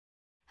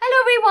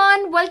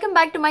everyone, welcome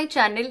back to my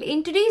channel.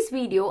 In today's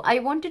video, I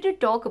wanted to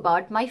talk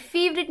about my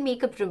favorite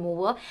makeup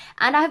remover,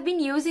 and I have been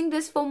using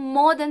this for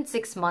more than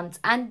 6 months,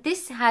 and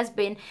this has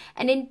been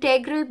an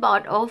integral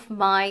part of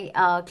my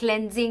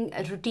cleansing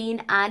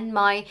routine and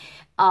my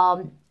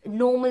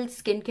normal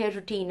skincare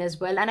routine as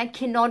well, and I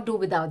cannot do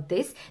without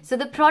this. So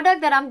the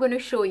product that I'm going to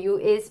show you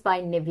is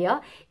by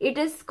Nivea. It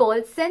is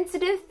called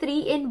Sensitive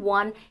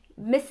 3-in-1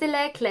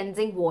 Micellar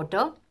Cleansing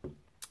Water.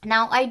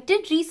 Now, I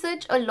did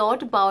research a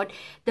lot about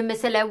the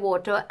micellar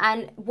water,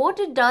 and what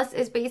it does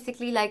is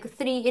basically like a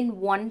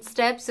 3-in-1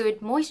 step. So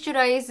it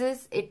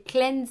moisturizes, it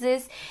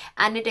cleanses,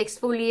 and it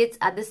exfoliates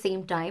at the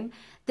same time.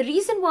 The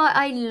reason why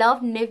I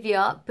love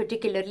Nivea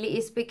particularly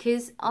is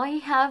because I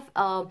have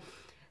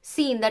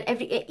seen that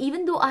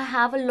even though I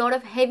have a lot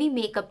of heavy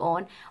makeup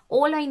on,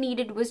 all I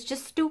needed was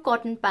just 2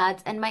 cotton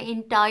pads and my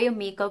entire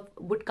makeup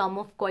would come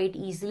off quite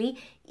easily.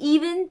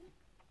 Even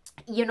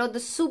the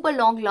super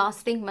long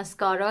lasting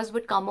mascaras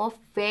would come off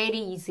very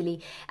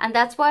easily, and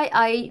that's why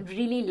I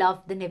really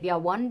love the Nivea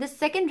one. The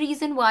second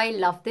reason why I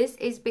love this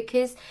is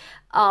because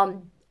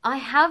I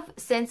have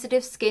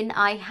sensitive skin.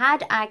 I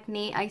had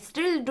acne. I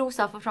still do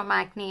suffer from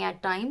acne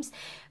at times,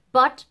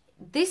 but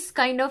this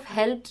kind of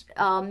helped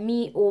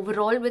me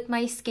overall with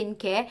my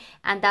skincare,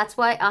 and that's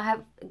why I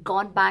have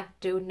gone back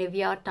to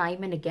Nivea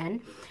time and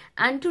again.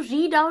 And to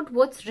read out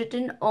what's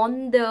written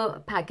on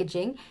the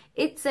packaging,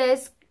 it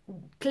says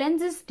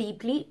cleanses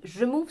deeply,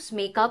 removes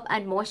makeup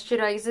and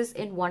moisturizes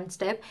in one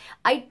step.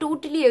 I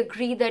totally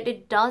agree that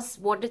it does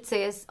what it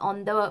says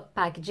on the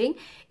packaging.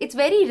 It's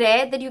very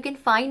rare that you can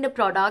find a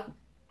product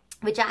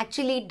which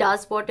actually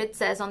does what it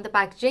says on the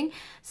packaging.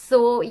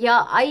 So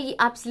yeah, I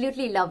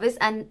absolutely love this,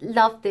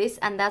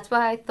 and that's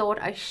why I thought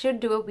I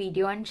should do a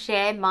video and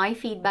share my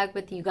feedback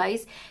with you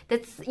guys.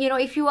 That's,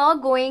 if you are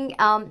going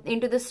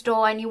into the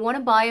store and you want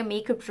to buy a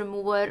makeup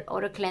remover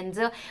or a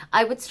cleanser,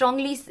 I would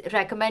strongly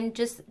recommend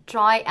just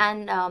try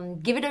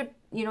and give it a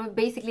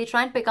basically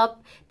try and pick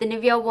up the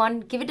Nivea one,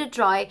 give it a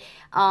try.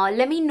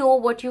 Let me know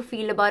what you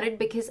feel about it,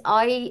 because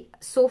I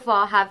so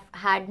far have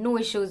had no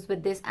issues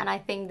with this, and I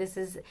think this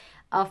is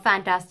a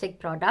fantastic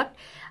product.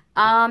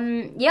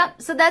 Yeah,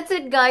 so that's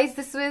it, guys.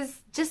 This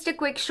was just a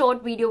quick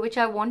short video which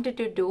I wanted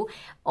to do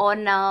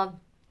on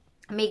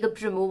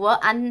makeup remover.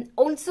 And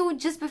also,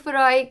 just before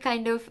I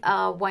kind of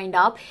wind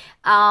up,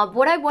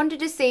 what I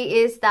wanted to say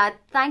is that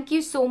thank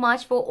you so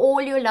much for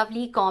all your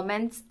lovely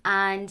comments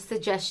and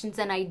suggestions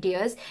and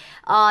ideas.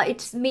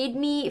 It's made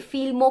me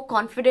feel more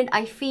confident.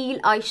 I feel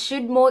I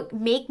should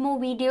make more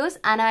videos,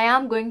 and I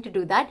am going to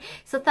do that.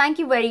 So thank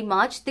you very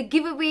much. The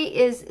giveaway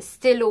is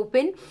still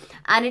open,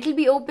 and it'll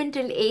be open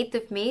till 8th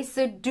of May.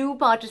 So do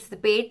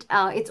participate.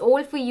 It's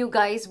all for you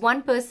guys.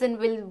 One person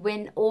will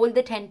win all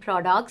the 10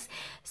 products.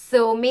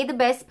 So may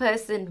the best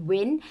person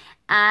win.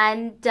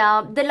 And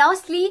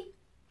lastly,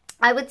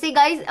 I would say,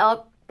 guys,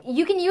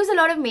 you can use a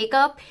lot of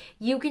makeup,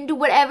 you can do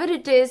whatever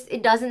it is,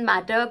 it doesn't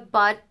matter,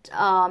 but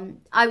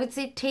I would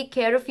say take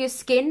care of your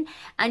skin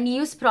and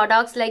use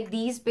products like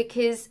these,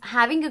 because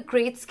having a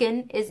great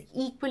skin is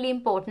equally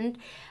important.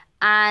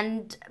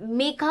 And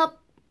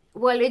makeup,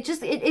 well,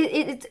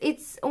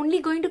 it's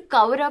only going to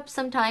cover up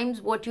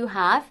sometimes what you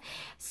have,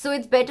 so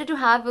it's better to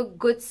have a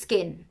good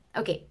skin.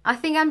 Okay, I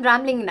think I'm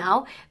rambling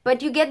now,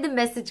 but you get the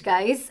message,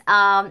 guys.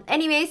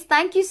 Anyways,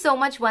 thank you so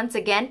much once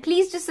again.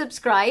 Please just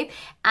subscribe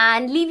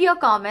and leave your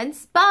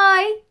comments.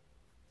 Bye.